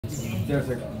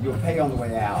you'll pay on the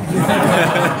way out.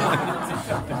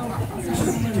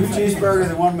 2 cheeseburgers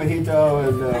and 1 mojito,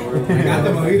 and we got the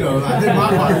mojitos. I did my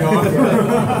part, y'all.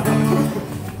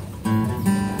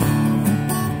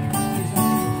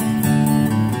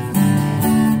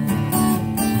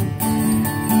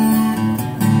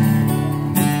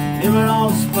 Living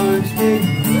on sponge cake,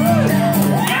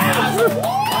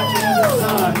 watching the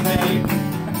sun fade.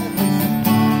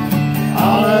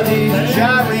 All of these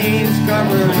gyrenes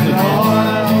covered with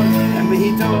oil and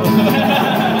mojitos.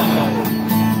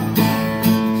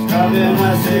 Scrubbing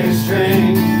my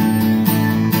 6-string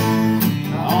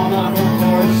on the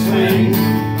front swing.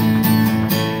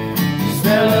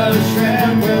 Smell of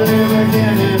shrimp with liver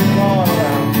getting oil.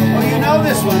 Well, you know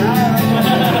this one, huh?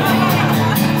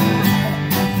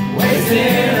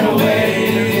 Wasting away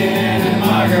again in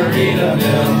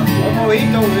Margaritaville.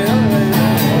 Mojitoville.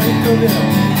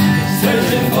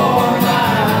 Searching for my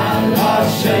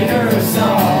lost shaker of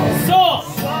salt. Salt!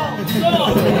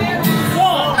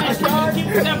 Keep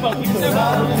the tempo, keep the tempo.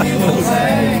 People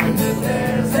say that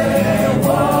there's a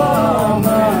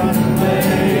woman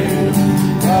name,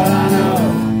 but I know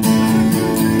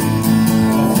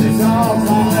it's all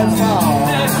from that fall.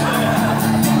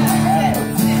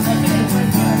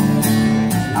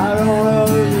 I don't know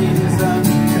the reason.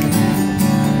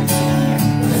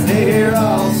 Stay here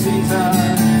all season.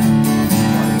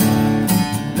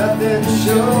 Nothing to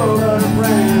show but a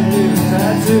brand new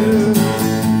tattoo.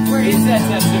 Where is that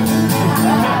tattoo?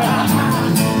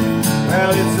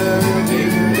 Well, it's a big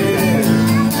deal.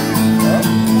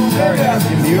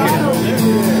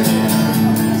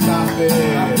 Stop it.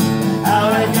 How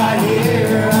I got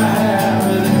here, I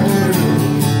haven't heard.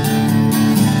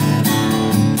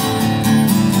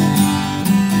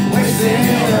 Wasting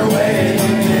away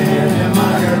in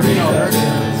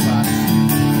Margaritaville.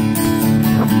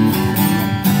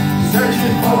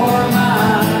 Searching for my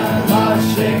lost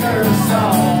shaker of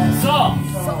salt.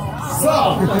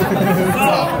 Salt!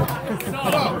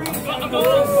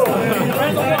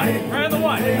 Round the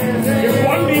one. You're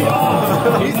 1 beat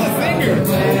off. He's the singer.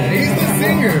 He's the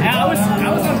singer. I was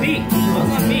on beat.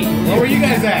 Where were you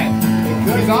guys at?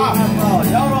 He's off. Oh,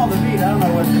 y'all on the beat. I don't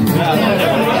know what to do.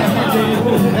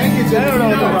 Thank you, Jimmy. I don't know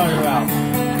what they're talking about.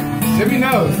 Jimmy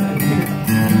knows.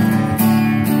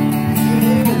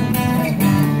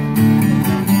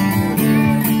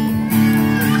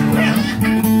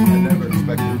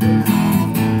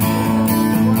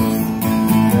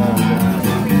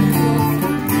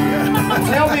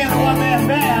 Tell me in a one-man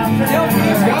band. Let's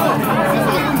go.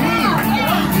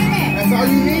 That's all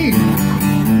you need.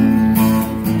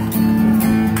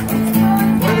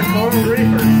 Where the Coral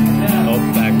Reefers? Oh,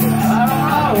 backwards. I don't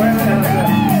know where the hell is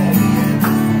it.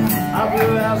 I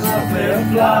blew out my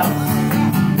flip-flops.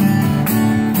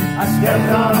 I stepped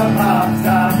on a pop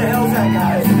top. The hell's that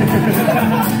guy?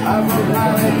 I broke my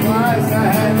leg twice. I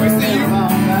had to see you. on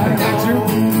back Got you.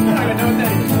 home. I don't even know what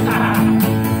that is.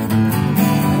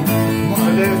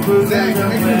 There's booze in the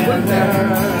winter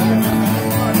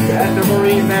at the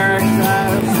Marine Barracks.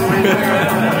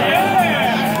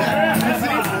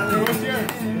 What's yours?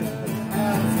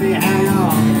 Hang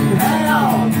on.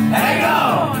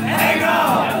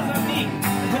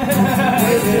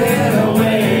 Wasted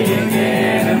away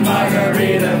again in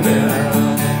Margaritaville.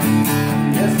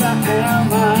 Yes, I am.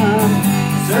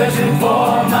 Searching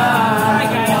for my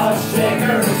lost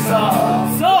shaker of salt.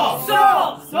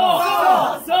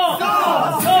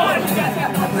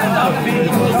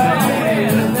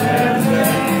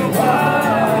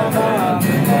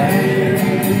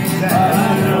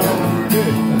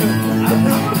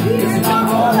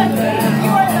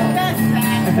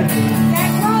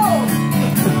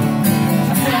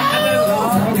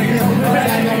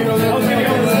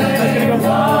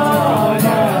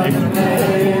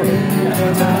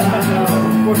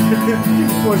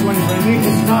 Of course, when you bring me,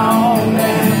 It's my own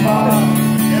man, Bob.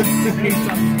 He's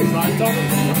on top of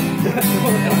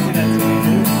it.